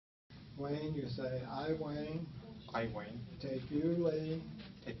Wayne, you say, I, Wayne, I, Wayne, take you, Lee,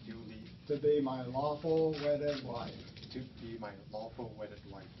 take you, Lee, to be my lawful wedded wife, to be my lawful wedded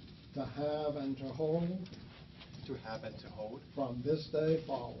wife, to have and to hold from this day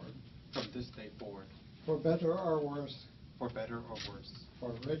forward, for better or worse, for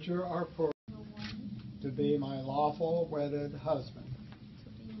richer or poorer, to be my lawful wedded husband,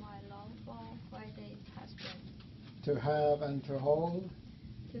 to have and to hold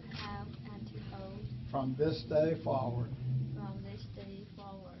from this day forward,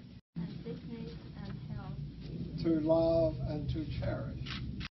 and sickness and health, to love and to cherish.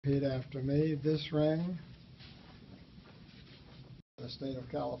 Repeat after me. This ring, the state of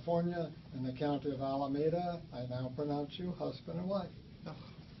California and the county of Alameda, I now pronounce you husband and wife.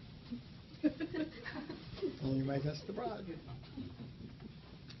 And you make us the bride.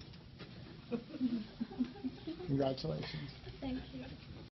 Congratulations. Thank you.